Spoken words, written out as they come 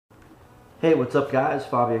Hey, what's up, guys?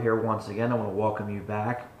 Fabio here once again. I want to welcome you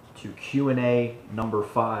back to Q&A number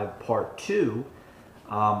 5, part 2.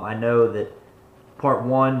 I know that part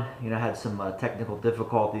 1, had some technical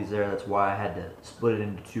difficulties there. That's why I had to split it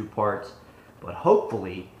into 2 parts. But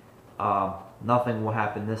hopefully, nothing will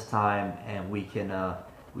happen this time, and we can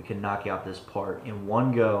knock out this part in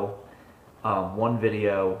one go, one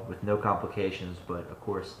video with no complications. But of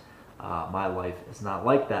course, my life is not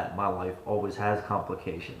like that. My life always has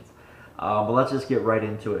complications. But let's just get right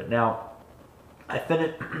into it. Now, I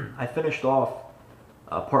finished off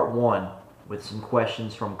part 1 with some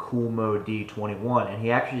questions from Cool Mode D21, and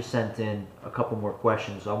he actually sent in a couple more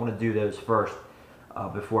questions, so I want to do those first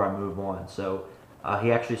before I move on. So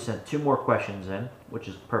he actually sent 2 more questions in, which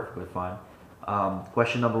is perfectly fine.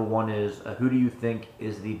 Question number 1 is, who do you think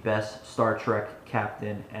is the best Star Trek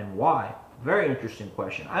captain and why? Very interesting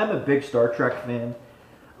question. I'm a big Star Trek fan,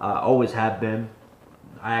 always have been.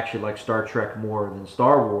 I actually like Star Trek more than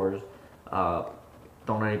Star Wars.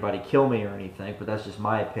 Don't anybody kill me or anything, but that's just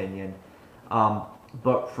my opinion.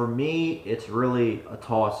 But for me, it's really a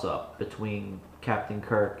toss-up between Captain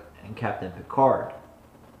Kirk and Captain Picard.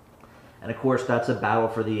 And of course, that's a battle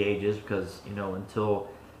for the ages because, until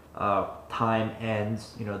time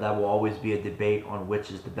ends, that will always be a debate on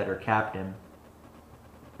which is the better captain.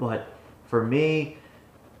 But for me,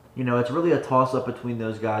 it's really a toss-up between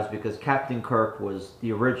those guys because Captain Kirk was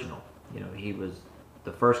the original. He was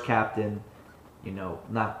the first captain.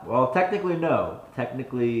 Technically no.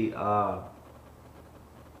 Technically,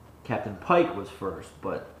 Captain Pike was first,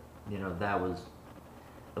 but that was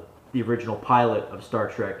the original pilot of Star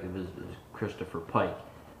Trek. It was Christopher Pike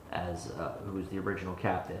as who was the original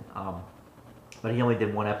captain. But he only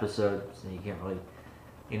did 1 episode, so you can't really,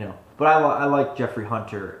 But I like Jeffrey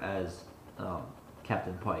Hunter as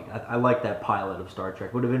Captain Pike. I like that pilot of Star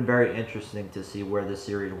Trek. Would have been very interesting to see where the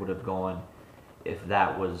series would have gone if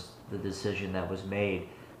that was the decision that was made.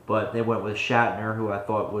 But they went with Shatner, who I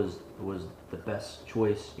thought was the best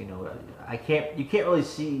choice. You can't really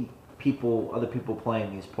see other people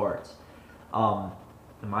playing these parts,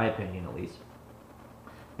 in my opinion at least.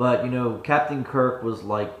 But Captain Kirk was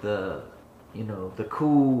like the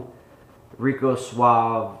cool Rico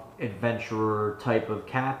Suave adventurer type of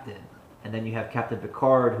captain. And then you have Captain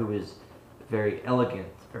Picard, who is very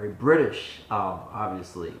elegant, very British,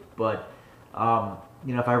 obviously. But,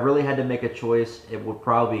 if I really had to make a choice, it would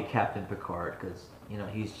probably be Captain Picard because,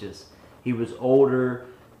 he was older,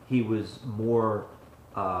 he was more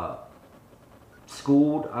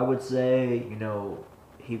schooled, I would say.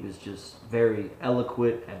 He was just very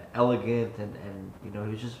eloquent and elegant, and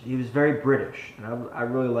he was very British. And I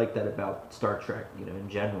really like that about Star Trek, in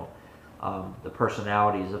general. The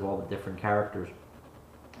personalities of all the different characters.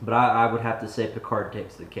 But I would have to say Picard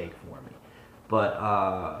takes the cake for me. But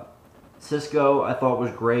Sisko I thought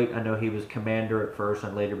was great. I know he was commander at first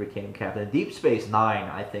and later became captain. Deep Space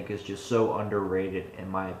Nine I think is just so underrated in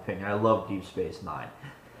my opinion. I love Deep Space Nine.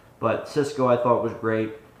 But Sisko I thought was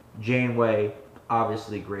great. Janeway,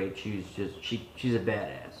 obviously great. She's a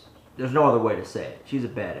badass. There's no other way to say it. She's a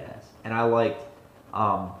badass. And I liked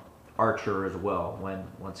Archer as well when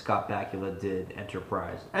Scott Bakula did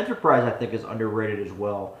Enterprise. Enterprise I think is underrated as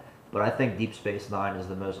well, but I think Deep Space Nine is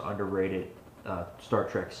the most underrated Star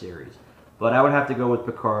Trek series. But I would have to go with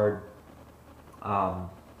Picard.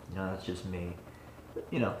 That's just me.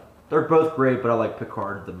 They're both great, but I like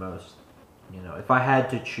Picard the most. If I had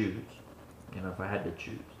to choose.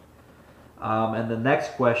 And the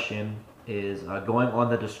next question is going on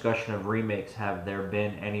the discussion of remakes. Have there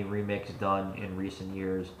been any remakes done in recent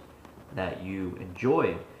years that you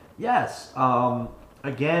enjoyed? Yes.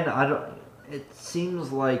 Again, I don't. It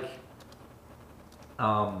seems like,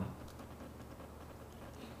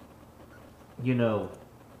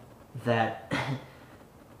 that,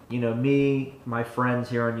 me, my friends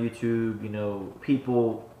here on YouTube,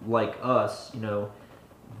 people like us,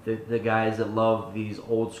 the guys that love these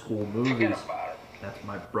old school movies. That's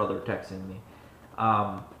my brother texting me.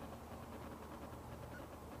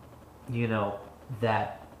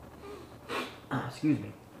 That. Excuse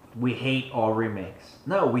me, we hate all remakes.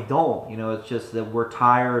 No, we don't. It's just that we're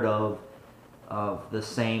tired of the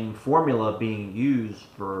same formula being used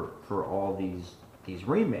for all these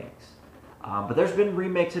remakes. But there's been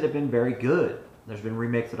remakes that have been very good. There's been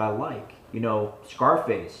remakes that I like.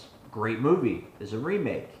 Scarface, great movie, is a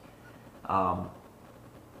remake.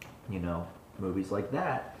 Movies like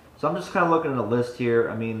that. So I'm just kind of looking at a list here.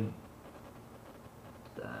 I mean,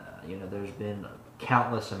 there's been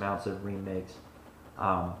countless amounts of remakes,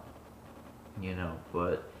 but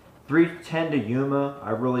 310 to Yuma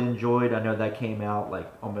I really enjoyed. I know that came out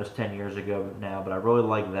like almost 10 years ago now, but I really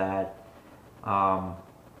like that. Um,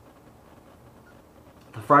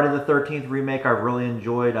 the Friday the 13th remake I really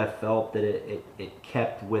enjoyed. I felt that it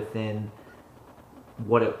kept within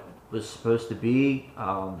what it was supposed to be.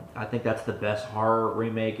 I think that's the best horror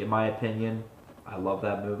remake in my opinion. I love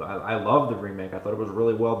that movie. I love the remake. I thought it was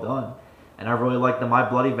really well done. And I really liked the My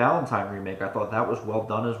Bloody Valentine remake. I thought that was well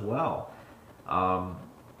done as well. Um,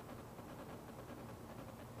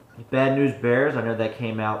 Bad News Bears, I know that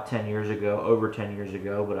came out 10 years ago, over 10 years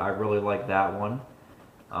ago, but I really like that one.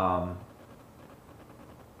 Um,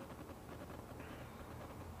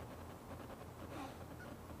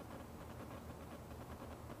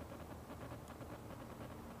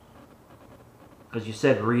 because you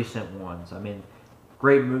said recent ones. I mean,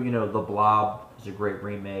 great movie. You know, The Blob is a great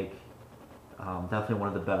remake. Definitely one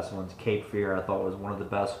of the best ones. Cape Fear, I thought was one of the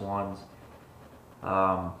best ones.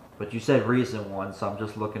 But you said recent ones, so I'm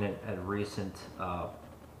just looking at recent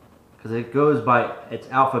because it goes by it's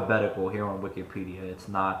alphabetical here on Wikipedia. It's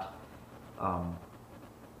not, um,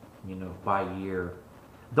 by year.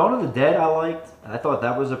 Dawn of the Dead, I liked. I thought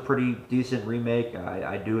that was a pretty decent remake.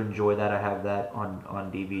 I do enjoy that. I have that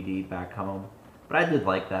on DVD back home. But I did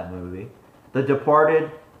like that movie. The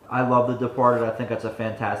Departed, I love The Departed. I think that's a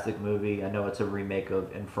fantastic movie. I know it's a remake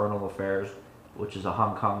of Infernal Affairs, which is a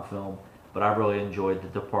Hong Kong film, but I really enjoyed The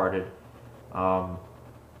Departed. Um,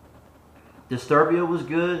 Disturbia was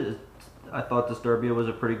good. I thought Disturbia was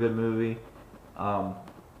a pretty good movie. Um,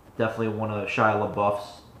 Definitely one of Shia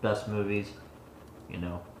LaBeouf's best movies. You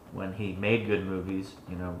know, when he made good movies.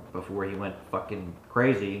 You know, before he went fucking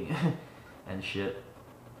crazy and shit.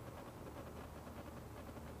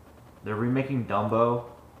 They're remaking Dumbo.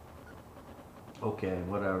 Okay,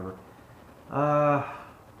 whatever. Uh,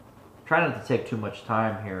 Try not to take too much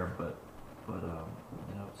time here, but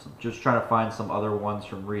just trying to find some other ones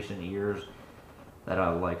from recent years that I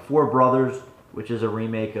like. Four Brothers, which is a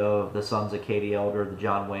remake of The Sons of Katie Elder, the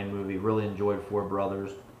John Wayne movie. Really enjoyed Four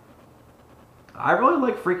Brothers. I really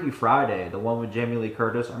like Freaky Friday, the one with Jamie Lee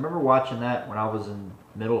Curtis. I remember watching that when I was in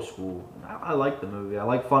middle school. I like the movie. I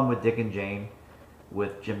like Fun with Dick and Jane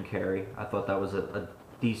with Jim Carrey. I thought that was a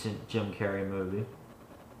decent Jim Carrey movie.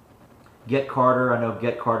 Get Carter, I know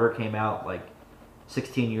Get Carter came out like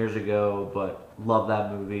 16 years ago, but love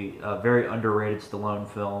that movie. Very underrated Stallone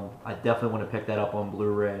film. I definitely want to pick that up on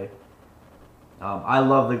Blu-ray. I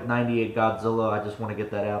love the 98 Godzilla. I just want to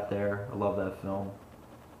get that out there. I love that film.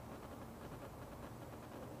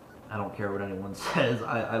 I don't care what anyone says.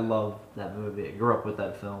 I love that movie. I grew up with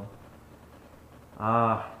that film.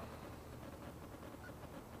 I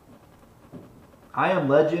Am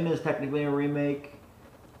Legend is technically a remake.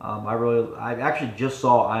 I actually just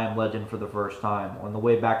saw I Am Legend for the first time. On the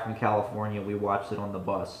way back from California, we watched it on the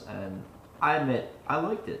bus, and I admit, I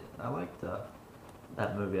liked it. I liked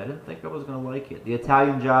that movie. I didn't think I was going to like it. The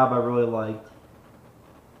Italian Job I really liked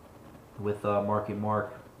with Marky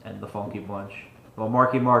Mark and the Funky Bunch. Well,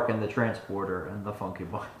 Marky Mark and the Transporter and the Funky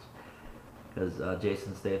Bunch. Because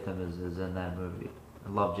Jason Statham is in that movie. I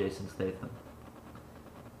love Jason Statham.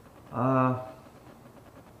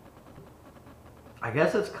 I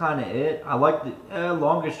guess that's kind of it. I like the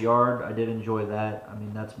Longest Yard. I did enjoy that. I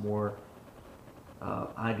mean, that's more,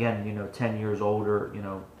 again, 10 years older,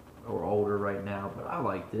 or older right now, but I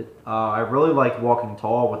liked it. I really liked Walking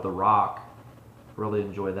Tall with The Rock. Really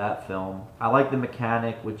enjoyed that film. I like The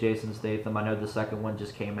Mechanic with Jason Statham. I know the second one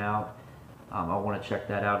just came out. I want to check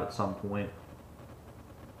that out at some point.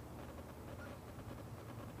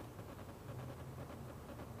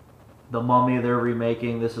 The Mummy they're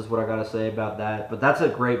remaking. This is what I gotta say about that. But that's a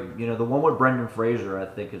great, the one with Brendan Fraser I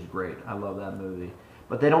think is great. I love that movie.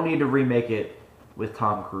 But they don't need to remake it with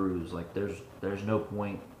Tom Cruise. Like there's no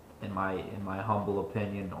point in my humble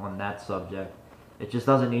opinion on that subject. It just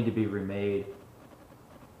doesn't need to be remade.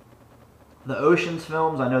 The Ocean's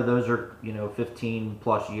films, I know those are 15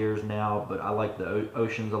 plus years now, but I like the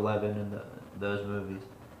Ocean's 11 and those movies.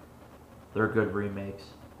 They're good remakes.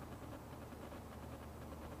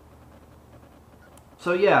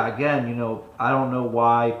 So yeah, again, I don't know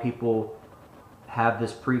why people have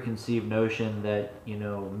this preconceived notion that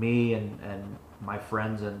me and my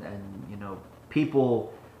friends and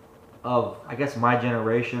people of I guess my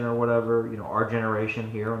generation or whatever, our generation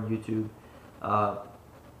here on YouTube,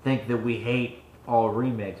 think that we hate all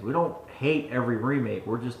remakes. We don't hate every remake.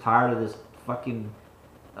 We're just tired of this fucking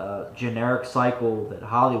generic cycle that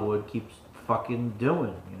Hollywood keeps fucking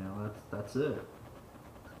doing. That's it.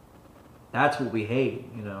 That's what we hate.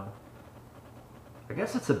 I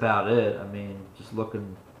guess that's about it. I mean, just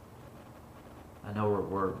looking. I know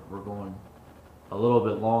we're going a little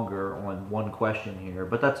bit longer on one question here,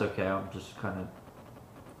 but that's okay. I'm just kind of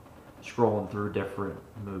scrolling through different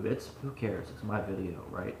movies. Who cares? It's my video,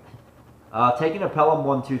 right? Taking a Pelham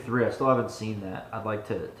 123. I still haven't seen that. I'd like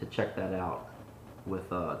to check that out with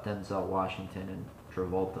Denzel Washington and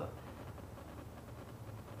Travolta.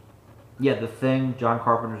 Yeah, The Thing, John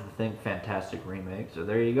Carpenter's The Thing, fantastic remake. So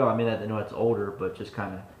there you go. I mean, I know it's older, but just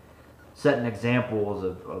kind of setting examples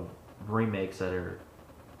of remakes that are,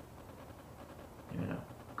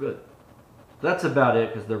 good. That's about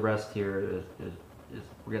it, because the rest here is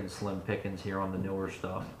we're getting slim pickings here on the newer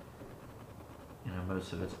stuff.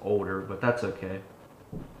 Most of it's older, but that's okay.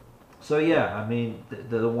 So yeah, I mean,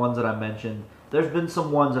 the ones that I mentioned, there's been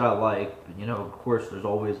some ones that I like. But, of course, there's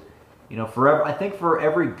always, forever. I think for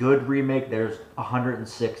every good remake, there's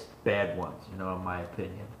 106 bad ones. In my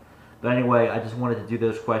opinion. But anyway, I just wanted to do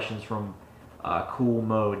those questions from Cool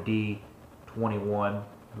Mo D21,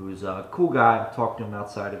 who's a cool guy. I've talked to him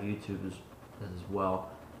outside of YouTube as well.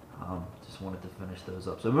 Just wanted to finish those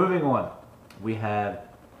up. So moving on, we have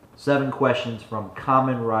 7 questions from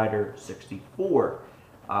Common Rider 64.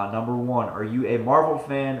 Number 1, are you a Marvel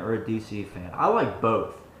fan or a DC fan? I like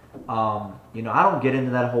both. I don't get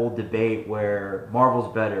into that whole debate where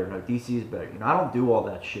Marvel's better, no, DC's better. I don't do all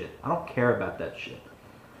that shit. I don't care about that shit.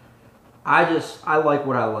 I like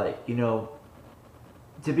what I like. To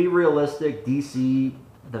be realistic, DC,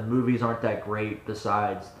 the movies aren't that great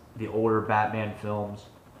besides the older Batman films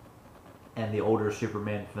and the older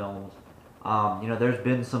Superman films. There's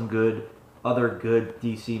been some other good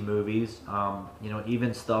DC movies.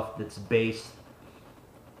 Even stuff that's based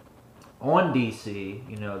on DC.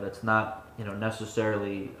 That's not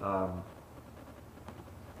necessarily a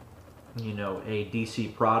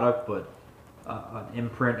DC product, but an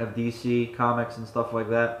imprint of DC comics and stuff like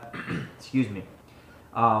that. Excuse me.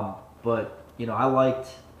 But I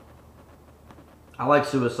like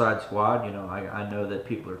Suicide Squad. I know that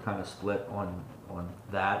people are kind of split on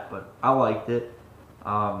that, but I liked it.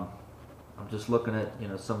 I'm just looking at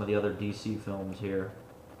some of the other DC films here.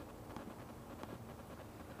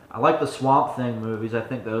 I like the Swamp Thing movies. I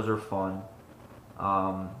think those are fun.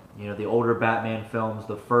 The older Batman films,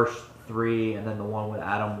 the first 3, and then the one with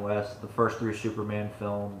Adam West, the first 3 Superman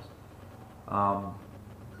films. But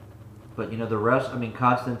the rest,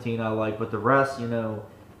 Constantine I like, but the rest,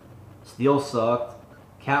 Steel sucked.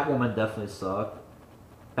 Catwoman definitely sucked.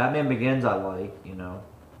 Batman Begins I like,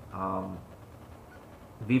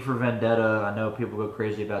 V for Vendetta, I know people go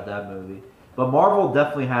crazy about that movie. But Marvel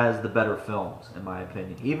definitely has the better films, in my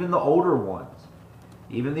opinion. Even the older ones.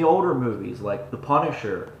 Even the older movies, like The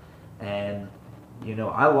Punisher. And,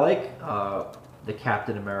 I like the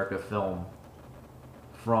Captain America film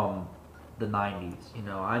from the 90s.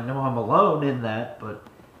 I know I'm alone in that, but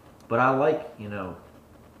I like,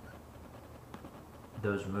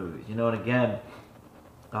 those movies. And again,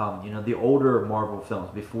 the older Marvel films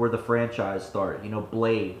before the franchise started.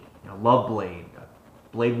 Blade. Love Blade.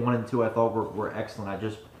 Blade 1 and 2 I thought were excellent. I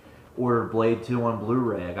just ordered Blade 2 on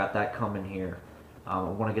Blu-ray. I got that coming here. I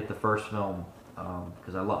want to get the first film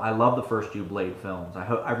because I love the first 2 Blade films.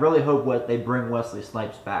 I really hope they bring Wesley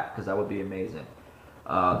Snipes back, because that would be amazing.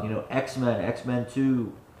 X-Men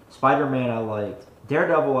 2, Spider-Man I liked,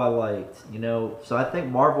 Daredevil I liked. So I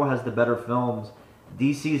think Marvel has the better films.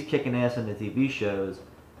 DC's kicking ass in the TV shows.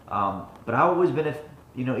 But I've always been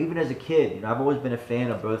even as a kid, I've always been a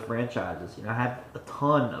fan of both franchises. I have a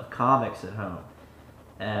ton of comics at home,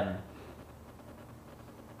 and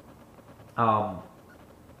I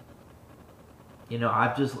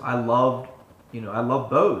love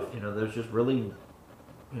both. There's just really,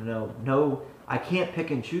 no, I can't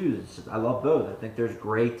pick and choose. I love both. I think there's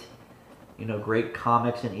great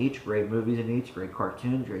comics in each, great movies in each, great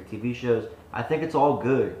cartoons, great TV shows. I think it's all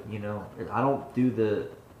good. I don't do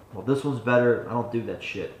this one's better. I don't do that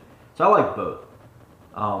shit. So I like both.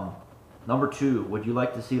 Number 2, would you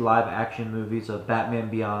like to see live action movies of Batman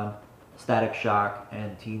Beyond, Static Shock,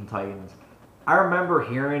 and Teen Titans? I remember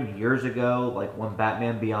hearing years ago, like when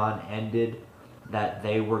Batman Beyond ended, that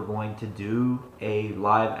they were going to do a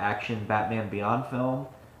live action Batman Beyond film.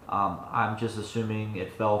 I'm just assuming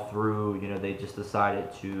it fell through. They just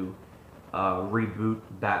decided to reboot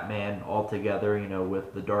Batman altogether,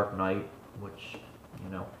 with The Dark Knight, which,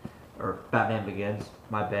 or Batman Begins,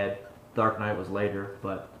 my bad. Dark Knight was later,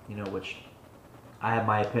 but, which I have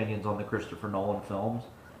my opinions on the Christopher Nolan films.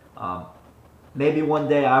 Maybe one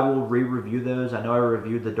day I will re-review those. I know I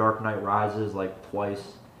reviewed The Dark Knight Rises like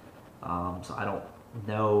twice, so I don't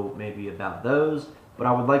know maybe about those. But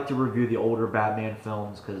I would like to review the older Batman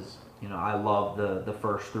films because, I love the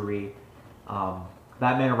first 3.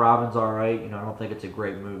 Batman and Robin's alright. I don't think it's a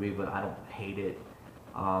great movie, but I don't hate it.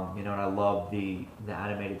 You know, and I love the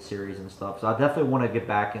animated series and stuff. So I definitely want to get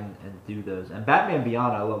back and do those. And Batman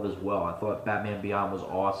Beyond I love as well. I thought Batman Beyond was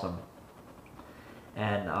awesome.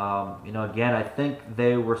 And you know, again, I think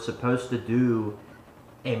they were supposed to do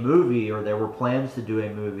a movie, or there were plans to do a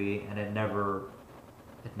movie, and it never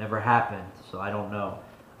happened. So I don't know.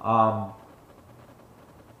 Um,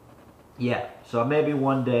 yeah, so maybe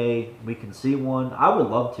one day we can see one. I would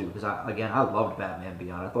love to, because I loved Batman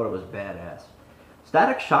Beyond. I thought it was badass.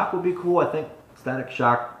 Static Shock would be cool. I think Static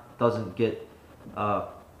Shock doesn't get uh,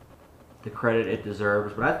 the credit it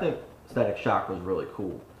deserves, but I think Static Shock was really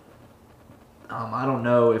cool. I don't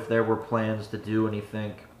know if there were plans to do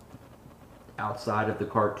anything outside of the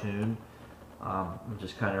cartoon. I'm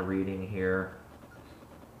just kind of reading here,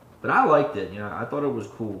 but I liked it. You know, I thought it was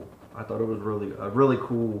cool. I thought it was really a really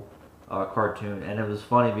cool cartoon, and it was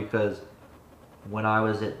funny because when I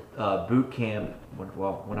was at boot camp,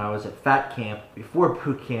 when I was at fat camp before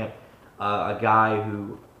boot camp, a guy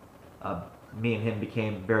who me and him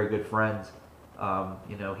became very good friends.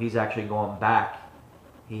 You know, he's actually going back.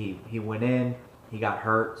 He went in, he got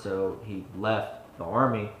hurt, so he left the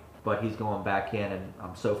army, but he's going back in, and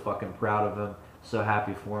I'm so fucking proud of him. So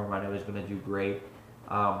happy for him. I know he's gonna do great.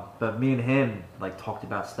 But me and him like talked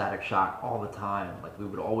about Static Shock all the time. Like we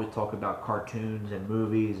would always talk about cartoons and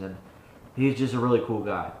movies, and he's just a really cool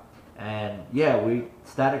guy. And yeah,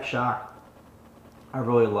 Static Shock I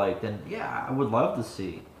really liked, and yeah, I would love to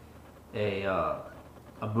see a uh,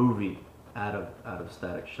 a movie out of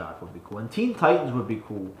Static Shock would be cool, and Teen Titans would be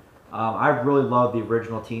cool. I really love the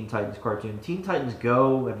original Teen Titans cartoon. Teen Titans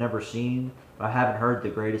Go I've never seen, but I haven't heard the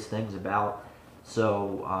greatest things about.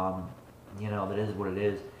 So you know, that is what it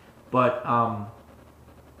is. But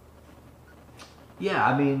yeah,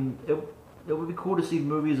 I mean, it would be cool to see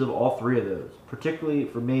movies of all three of those. Particularly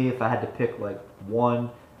for me, if I had to pick like one,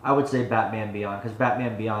 I would say Batman Beyond, because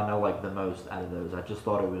Batman Beyond I like the most out of those. I just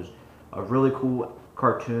thought it was a really cool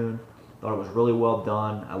cartoon. Thought it was really well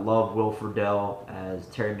done. I love Will Friedle as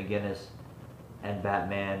Terry McGinnis and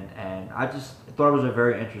Batman, and I just thought it was a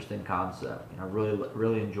very interesting concept. You know, I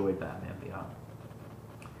really enjoyed Batman Beyond.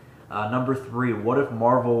 Number three, what if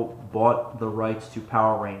Marvel bought the rights to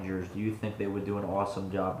Power Rangers? Do you think they would do an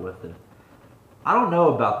awesome job with it? I don't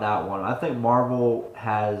know about that one. I think Marvel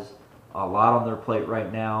has a lot on their plate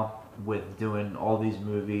right now with doing all these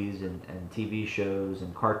movies and TV shows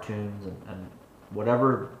and cartoons and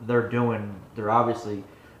whatever they're doing. They're obviously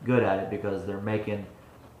good at it because they're making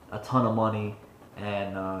a ton of money,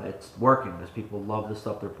 and it's working because people love the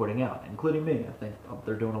stuff they're putting out, including me. I think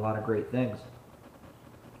they're doing a lot of great things.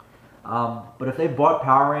 But if they bought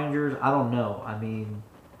Power Rangers, I don't know. I mean,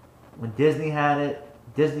 when Disney had it,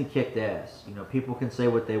 Disney kicked ass. You know, people can say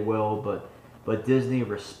what they will, but Disney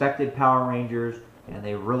respected Power Rangers, and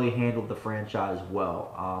they really handled the franchise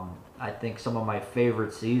well. I think some of my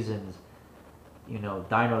favorite seasons, you know,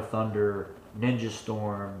 Dino Thunder, Ninja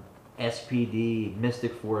Storm, SPD,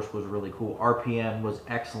 Mystic Force was really cool. RPM was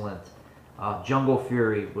excellent. Jungle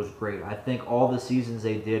Fury was great. I think all the seasons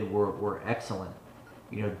they did were excellent.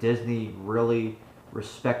 You know, Disney really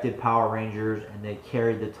respected Power Rangers, and they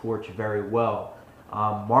carried the torch very well.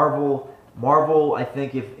 Marvel, I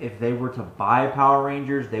think if they were to buy Power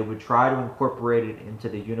Rangers, they would try to incorporate it into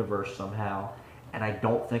the universe somehow, and I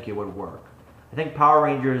don't think it would work. I think Power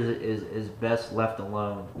Rangers is best left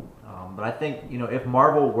alone. But I think, you know, if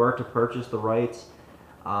Marvel were to purchase the rights,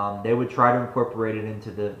 they would try to incorporate it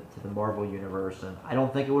into the Marvel universe, and I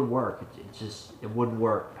don't think it would work. It wouldn't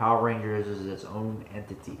work. Power Rangers is its own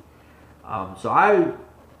entity. So I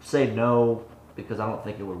say no because I don't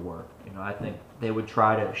think it would work. You know, I think they would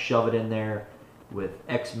try to shove it in there with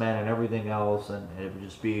X-Men and everything else, and it would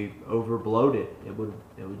just be over bloated. It would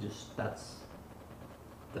just, that's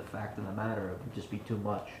the fact of the matter. It would just be too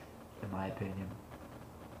much, in my opinion.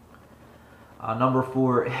 Number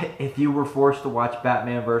four, if you were forced to watch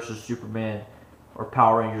Batman versus Superman or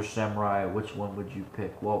Power Rangers Samurai, which one would you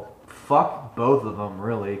pick? Well, fuck both of them,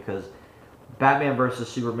 really, because Batman versus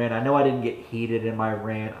Superman, I know I didn't get heated in my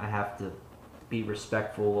rant. I have to be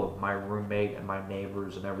respectful of my roommate and my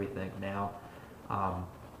neighbors and everything now,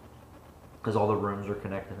 because all the rooms are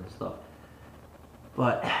connected and stuff.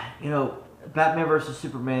 But, you know, Batman versus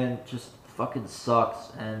Superman just fucking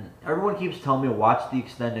sucks, and everyone keeps telling me watch the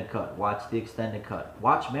extended cut,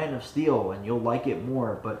 watch Man of Steel and you'll like it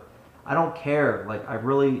more, but I don't care. Like, I'm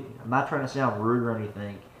not trying to sound rude or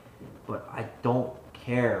anything, but I don't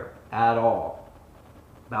care at all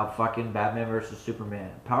about fucking Batman versus Superman.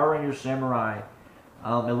 Power Rangers Samurai,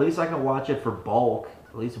 at least I can watch it for Bulk.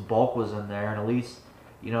 At least Bulk was in there, and at least,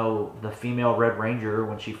 you know, the female Red Ranger,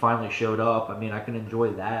 when she finally showed up, I mean, I can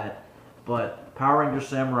enjoy that. But Power Ranger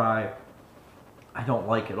Samurai, I don't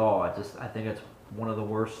like at all. I think it's one of the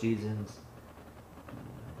worst seasons.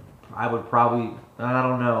 I would probably, I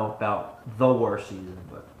don't know about the worst season,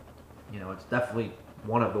 but it's definitely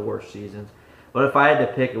one of the worst seasons. But if I had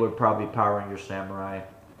to pick, it would probably be Power Ranger Samurai,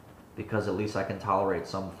 because at least I can tolerate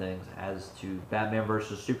some things. As to Batman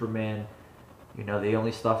versus Superman, the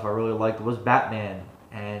only stuff I really liked was Batman,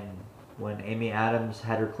 and when Amy Adams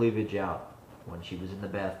had her cleavage out when she was in the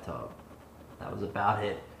bathtub. That was about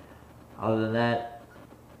it. Other than that,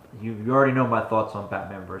 you already know my thoughts on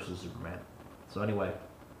Batman versus Superman. So anyway,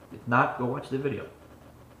 if not, go watch the video.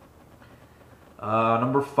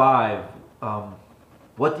 Number 5.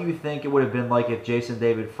 What do you think it would have been like if Jason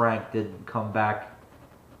David Frank didn't come back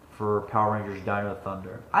for Power Rangers Dino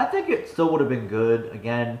Thunder? I think it still would have been good.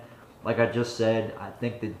 Again, like I just said, I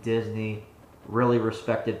think that Disney really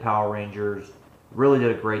respected Power Rangers, really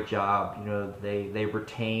did a great job. They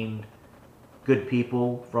retained good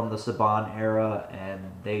people from the Saban era, and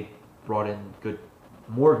they brought in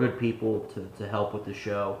more good people to help with the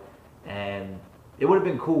show. And it would have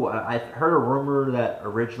been cool. I heard a rumor that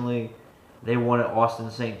originally they wanted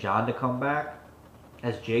Austin St. John to come back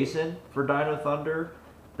as Jason for Dino Thunder.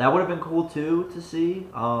 That would have been cool too to see.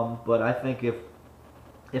 But I think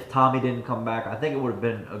if Tommy didn't come back, I think it would have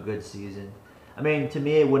been a good season. I mean, to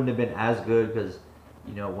me, it wouldn't have been as good because,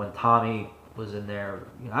 when Tommy was in there,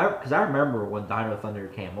 because I remember when Dino Thunder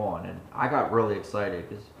came on, and I got really excited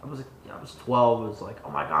because I was 12. It was like, oh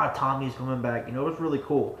my God, Tommy's coming back. It was really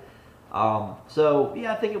cool. So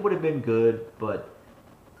yeah, I think it would have been good, but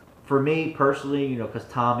for me personally, because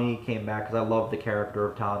Tommy came back, because I love the character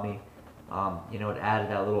of Tommy, it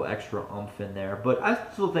added that little extra oomph in there. But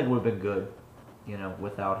I still think it would have been good,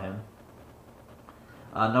 without him.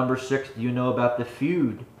 Number 6, do you know about the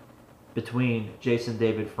feud between Jason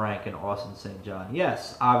David Frank and Austin St. John?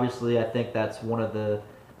 Yes, obviously, I think that's one of the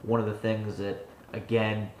things that,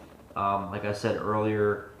 again, like I said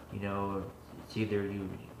earlier, it's either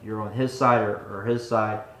you're on his side or his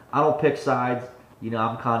side. I don't pick sides.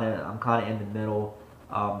 I'm kind of in the middle.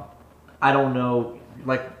 I don't know,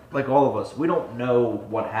 like all of us, we don't know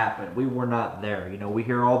what happened. We were not there. We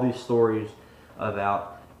hear all these stories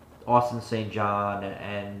about Austin St. John,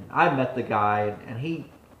 and I met the guy, and he,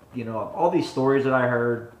 all these stories that I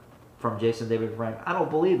heard from Jason David Frank, I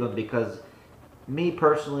don't believe them, because me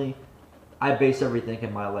personally, I base everything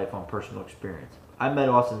in my life on personal experience. I met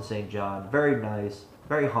Austin St. John, very nice,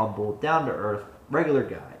 very humble, down to earth, regular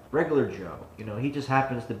guy, regular Joe. He just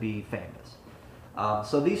happens to be famous.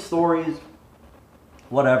 So these stories,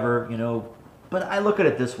 whatever, but I look at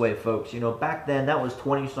it this way, folks. Back then, that was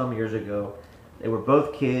 20-some years ago. They were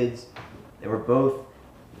both kids. They were both,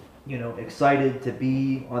 excited to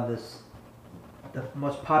be on the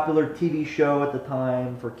most popular TV show at the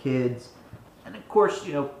time for kids. And of course,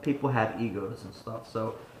 people have egos and stuff.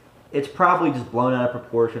 So it's probably just blown out of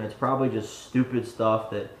proportion. It's probably just stupid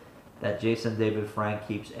stuff that Jason David Frank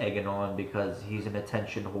keeps egging on because he's an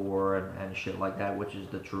attention whore and shit like that, which is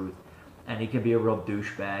the truth. And he can be a real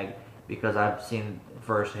douchebag because I've seen it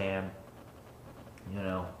firsthand,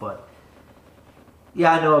 but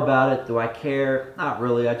yeah, I know about it. Do I care? Not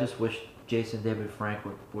really. I just wish Jason David Frank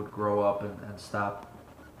would grow up and stop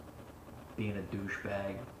being a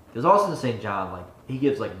douchebag. Because Austin St. John, he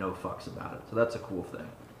gives, no fucks about it. So that's a cool thing.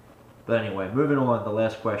 But anyway, moving on, the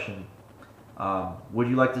last question. Would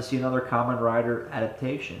you like to see another Kamen Rider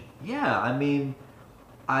adaptation? Yeah, I mean,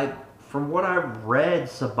 from what I've read,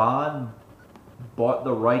 Saban bought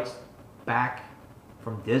the rights back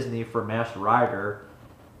from Disney for Masked Rider.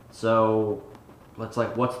 So it's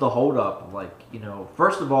what's the holdup?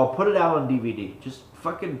 First of all, put it out on DVD. Just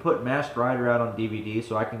fucking put Masked Rider out on DVD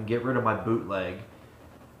so I can get rid of my bootleg.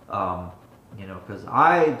 Because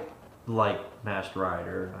I like Masked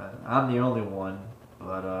Rider. I'm the only one,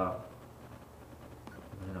 but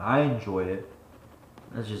I enjoyed it.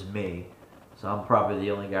 That's just me. So I'm probably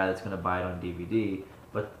the only guy that's going to buy it on DVD,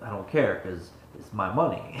 but I don't care because it's my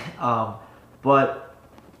money. But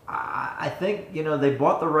I think, they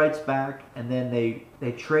bought the rights back, and then they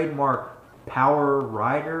trademarked Power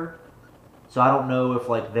Rider. So I don't know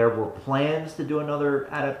if there were plans to do another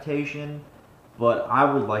adaptation, but I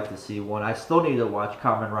would like to see one. I still need to watch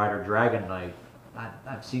Kamen Rider Dragon Knight.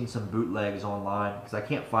 I've seen some bootlegs online because I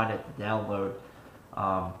can't find it to download.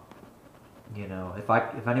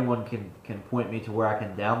 If anyone can point me to where I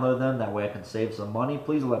can download them, that way I can save some money,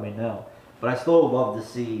 please let me know. But I still would love to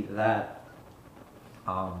see that.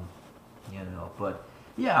 But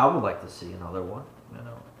yeah, I would like to see another one.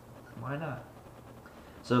 Why not?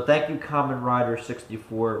 So thank you, Kamen Rider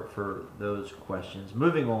 64, for those questions.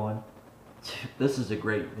 Moving on, this is a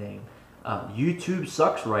great name. YouTube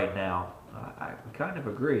sucks right now. I kind of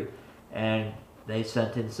agree. And they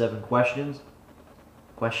sent in 7 questions.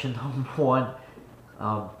 Question number one: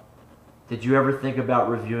 um, did you ever think about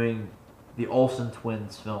reviewing the Olsen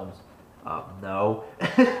twins films? No.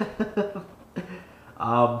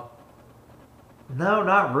 um, no,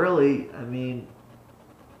 not really. I mean,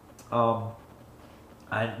 um,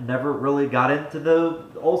 I never really got into the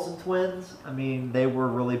Olsen twins. I mean, they were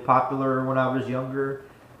really popular when I was younger.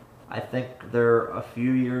 I think they're a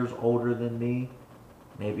few years older than me,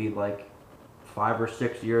 maybe like 5 or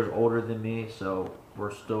 6 years older than me, so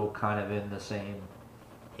we're still kind of in the same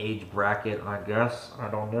age bracket, I guess. I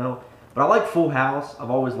don't know. But I like Full House. I've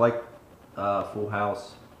always liked Full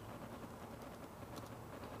House.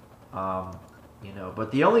 Um,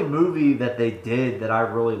 but the only movie that they did that I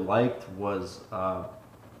really liked was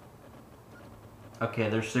okay,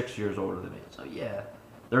 they're 6 years older than me, so yeah,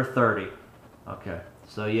 they're 30. Okay,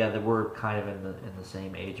 so yeah, they were kind of in the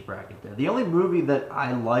same age bracket there. The only movie that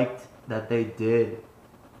I liked that they did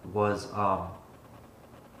was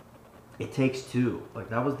It Takes Two. Like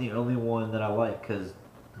that was the only one that I liked because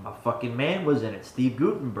my fucking man was in it, Steve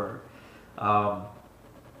Guttenberg. Um,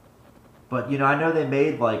 but I know they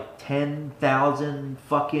made like 10,000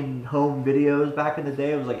 fucking home videos back in the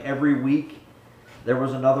day. It was like every week there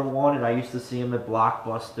was another one, and I used to see them at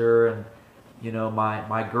Blockbuster, and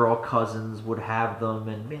my girl cousins would have them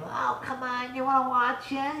and be like, "Oh, come on, you want to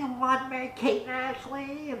watch it? You want Mary Kate and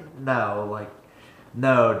Ashley?" And no, like,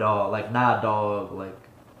 no, dog, like, nah, dog, like,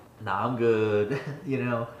 nah, I'm good,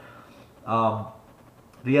 Um,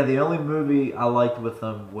 but yeah, the only movie I liked with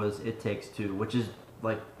them was It Takes Two, which is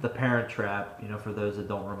like The Parent Trap, for those that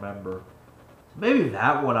don't remember. Maybe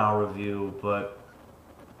that one I'll review, but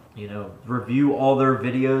review all their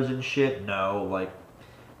videos and shit. No, like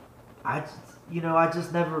I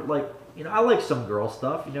just never like, I like some girl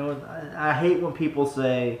stuff, and I hate when people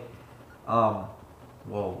say,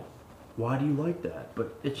 well, why do you like that?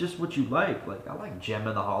 But it's just what you like. Like, I like Gem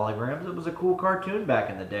and the Holograms. It was a cool cartoon back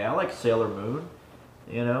in the day. I like Sailor Moon,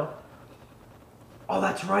 Oh,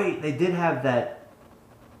 that's right. They did have that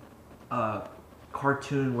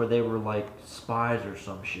cartoon where they were like spies or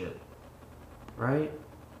some shit, right?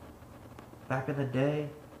 Back in the day.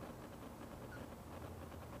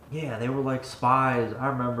 Yeah, they were like spies. I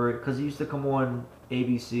remember it because it used to come on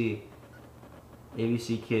ABC,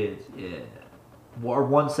 ABC Kids. Yeah, or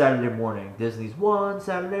one Saturday morning. Disney's One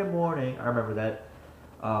Saturday Morning. I remember that.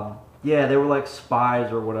 Yeah, they were like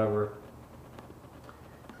spies or whatever.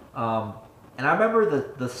 And I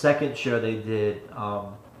remember the second show they did.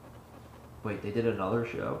 Wait, they did another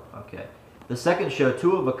show? Okay. The second show,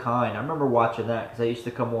 Two of a Kind, I remember watching that because I used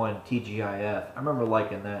to come on TGIF. I remember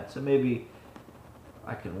liking that. So maybe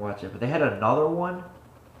I can watch it. But they had another one.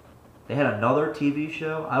 They had another TV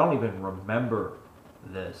show. I don't even remember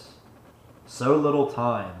this. So Little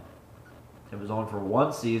Time. It was on for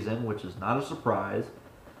one season, which is not a surprise.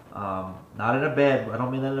 Not in a bad, I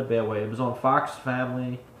don't mean that in a bad way. It was on Fox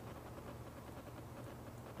Family.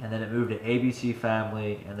 And then it moved to ABC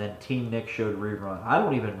Family, and then Teen Nick showed rerun. I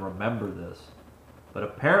don't even remember this, but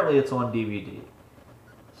apparently it's on DVD.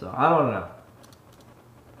 So I don't know.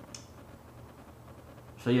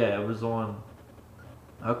 So yeah, it was on.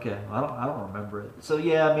 Okay, I don't remember it. So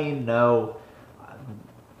yeah, I mean, no.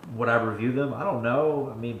 Would I review them? I don't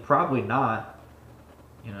know. I mean, probably not.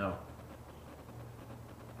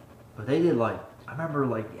 But they did like, I remember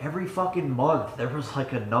like every fucking month there was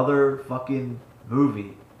like another fucking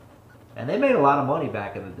movie. And they made a lot of money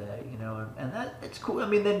back in the day, and that it's cool. I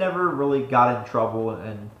mean, they never really got in trouble,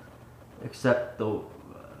 and except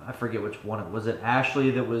I forget which one it was. It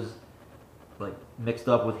Ashley that was like mixed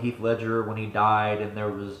up with Heath Ledger when he died, and there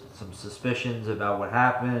was some suspicions about what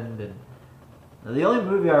happened. And the only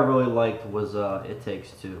movie I really liked was It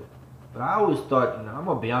Takes Two. But I always thought, I'm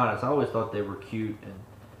gonna be honest, I always thought they were cute, and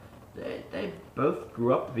they both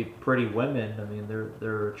grew up to be pretty women. I mean,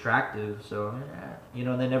 they're attractive, so they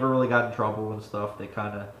never really got in trouble and stuff. They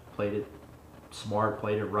kind of played it smart,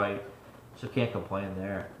 played it right, so can't complain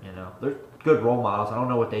there. They're good role models. I don't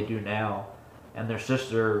know what they do now, and their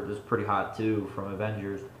sister is pretty hot too from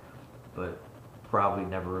Avengers, but probably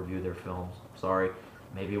never review their films. Sorry,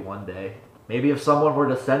 maybe one day. Maybe if someone were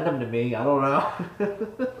to send them to me, I don't know.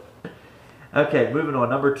 Okay, moving on.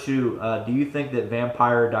 Number 2, do you think that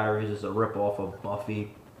Vampire Diaries is a ripoff of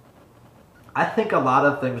Buffy? I think a lot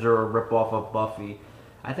of things are a ripoff of Buffy.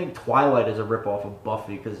 I think Twilight is a ripoff of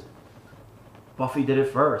Buffy because Buffy did it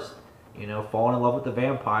first. Falling in love with the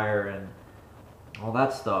vampire and all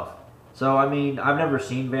that stuff. So, I mean, I've never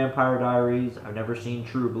seen Vampire Diaries. I've never seen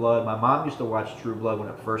True Blood. My mom used to watch True Blood when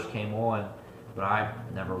it first came on. but I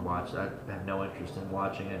never watched. I have no interest in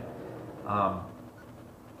watching it. Um,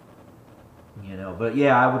 but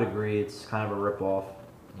yeah, I would agree. It's kind of a ripoff.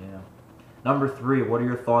 You know. Number three, what are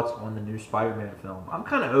your thoughts on the new Spider-Man film? I'm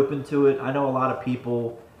kind of open to it. I know a lot of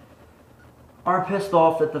people are pissed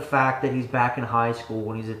off at the fact that he's back in high school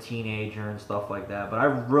when he's a teenager and stuff like that. But I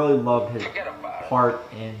really love his part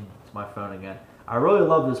in. It's my phone again. I really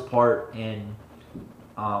love his part in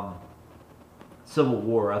um, Civil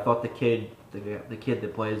War. I thought the kid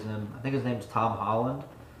that plays him, I think his name's Tom Holland.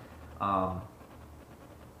 Um,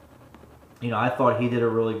 I thought he did a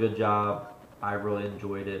really good job. I really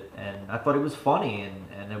enjoyed it, and I thought it was funny,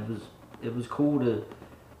 and it was cool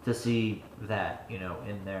to see that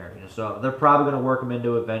in there. So they're probably going to work him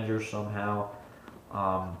into Avengers somehow,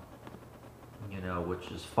 um,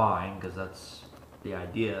 which is fine because that's the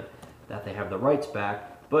idea that they have the rights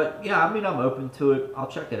back. But yeah, I mean, I'm open to it. I'll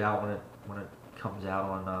check it out when it comes out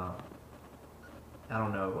on I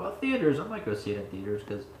don't know, well, theaters. I might go see it in theaters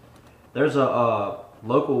because there's a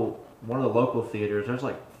local one of the local theaters. There's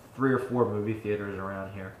like 3 or 4 movie theaters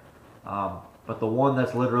around here. But the one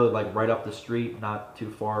that's literally like right up the street, not too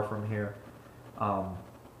far from here,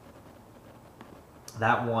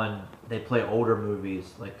 that one, they play older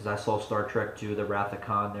movies. Like, because I saw Star Trek II, The Wrath of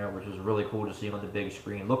Khan there, which was really cool to see on the big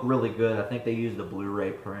screen. Looked really good. I think they used the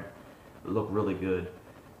Blu-ray print. It looked really good.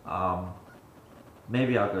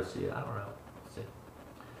 Maybe I'll go see it. I don't know. Let's see.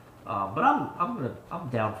 But I'm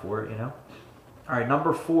down for it. All right,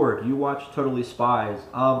 number 4. Do you watch Totally Spies?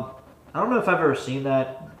 I don't know if I've ever seen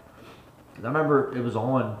that. I remember it was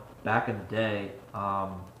on back in the day,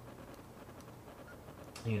 but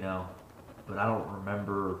I don't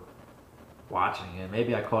remember watching it.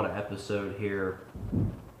 Maybe I caught an episode here,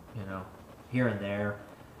 here and there.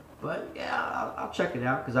 But yeah, I'll check it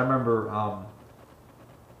out because I remember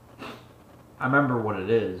what it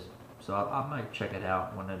is, so I might check it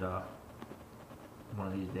out one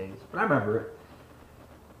of these days. But I remember it.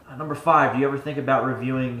 Number 5, do you ever think about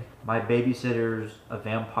reviewing My Babysitter's a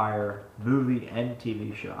Vampire movie and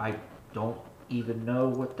TV show? I don't even know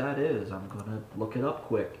what that is. I'm going to look it up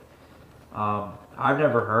quick. I've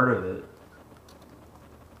never heard of it.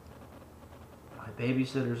 My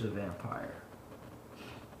Babysitter's a Vampire.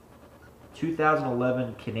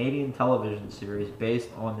 2011 Canadian television series based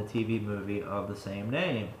on the TV movie of the same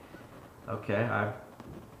name. Okay,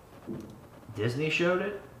 Disney showed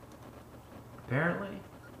it? Apparently.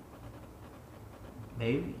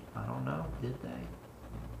 Maybe. I don't know. Did they?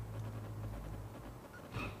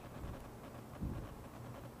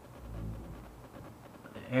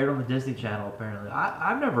 It aired on the Disney Channel, apparently.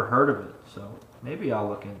 I've never heard of it, so maybe I'll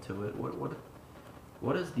look into it.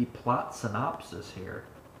 What is the plot synopsis here?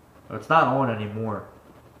 Oh, it's not on anymore.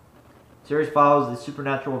 The series follows the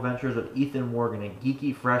supernatural adventures of Ethan Morgan, a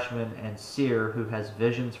geeky freshman, and Seer, who has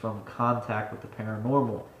visions from contact with the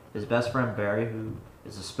paranormal. His best friend Barry, who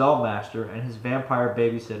is a spellmaster, and his vampire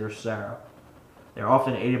babysitter Sarah. They are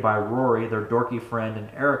often aided by Rory, their dorky friend, and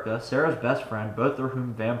Erica, Sarah's best friend, both of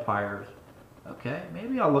whom vampires. Okay,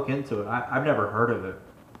 maybe I'll look into it. I've never heard of it,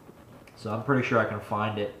 so I'm pretty sure I can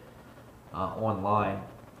find it online.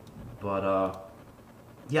 But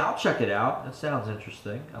yeah, I'll check it out. It sounds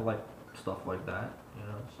interesting. I like stuff like that,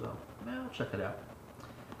 so yeah, I'll check it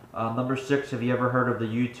out. Number 6, have you ever heard of the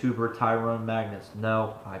YouTuber Tyrone Magnus?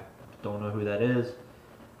 No, I don't know who that is.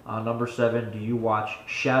 Number 7, do you watch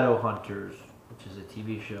Shadowhunters, which is a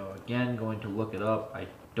TV show? Again, going to look it up. I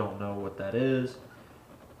don't know what that is.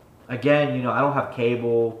 Again, I don't have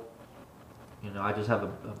cable. I just have a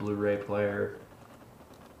Blu-ray player.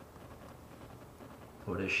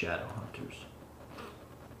 What is Shadowhunters?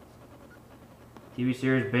 TV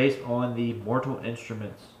series based on the Mortal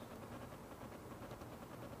Instruments.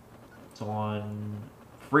 It's on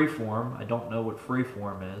Freeform. I don't know what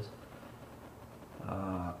Freeform is.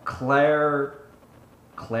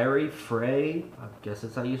 Clary Frey, I guess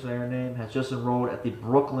that's how you say her name, has just enrolled at the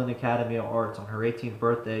Brooklyn Academy of Arts. On her 18th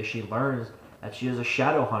birthday, she learns that she is a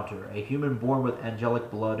shadow hunter, a human born with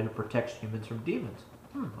angelic blood who protects humans from demons.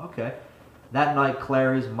 Okay. That night,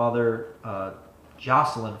 Clary's mother,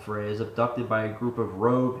 Jocelyn Frey, is abducted by a group of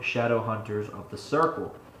rogue shadow hunters of the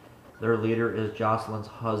Circle. Their leader is Jocelyn's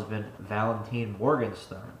husband, Valentine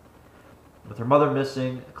Morgenstern. With her mother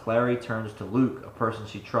missing, Clary turns to Luke, a person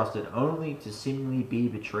she trusted, only to seemingly be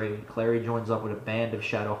betrayed. Clary joins up with a band of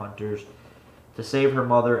shadow hunters to save her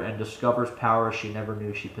mother and discovers powers she never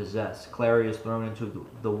knew she possessed. Clary is thrown into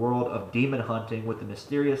the world of demon hunting with the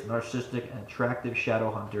mysterious, narcissistic, and attractive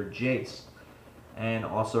shadow hunter Jace, and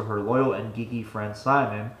also her loyal and geeky friend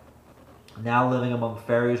Simon. Now living among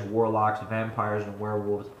fairies, warlocks, vampires, and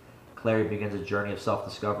werewolves, Clary begins a journey of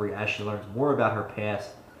self-discovery as she learns more about her past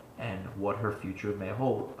and what her future may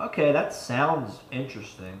hold. Okay, that sounds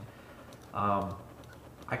interesting.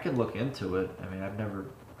 I could look into it. I mean, I've never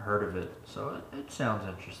heard of it, so it sounds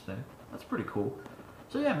interesting. That's pretty cool.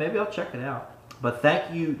 So yeah, maybe I'll check it out. But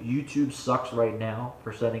thank you, YouTube Sucks Right Now,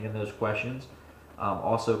 for sending in those questions.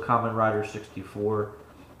 Also, Common Rider 64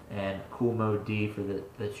 and Cool Mode D for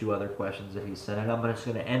the two other questions that he sent in. I'm just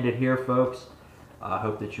going to end it here, folks. I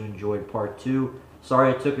hope that you enjoyed part 2.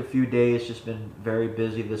 Sorry it took a few days. Just been very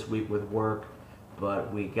busy this week with work,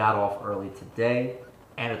 but we got off early today,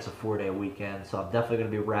 and it's a 4-day weekend, so I'm definitely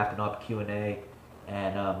going to be wrapping up Q&A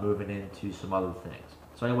and moving into some other things.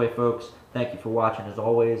 So anyway, folks, thank you for watching as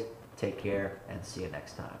always. Take care and see you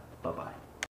next time. Bye-bye.